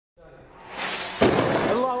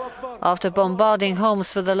After bombarding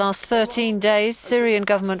Homs for the last 13 days, Syrian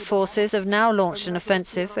government forces have now launched an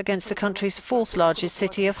offensive against the country's fourth largest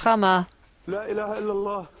city of Hama.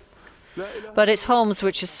 But it's Homs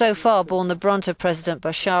which has so far borne the brunt of President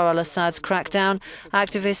Bashar al-Assad's crackdown.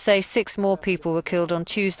 Activists say 6 more people were killed on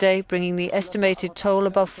Tuesday, bringing the estimated toll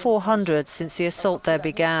above 400 since the assault there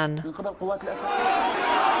began.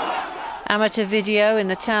 Amateur video in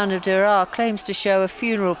the town of Daraa claims to show a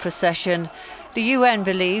funeral procession. The UN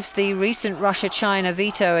believes the recent Russia-China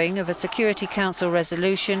vetoing of a Security Council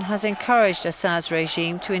resolution has encouraged Assad's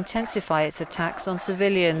regime to intensify its attacks on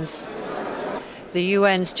civilians. The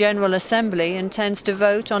UN's General Assembly intends to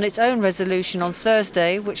vote on its own resolution on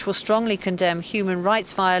Thursday, which will strongly condemn human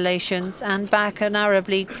rights violations and back an Arab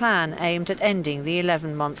League plan aimed at ending the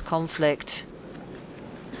 11-month conflict.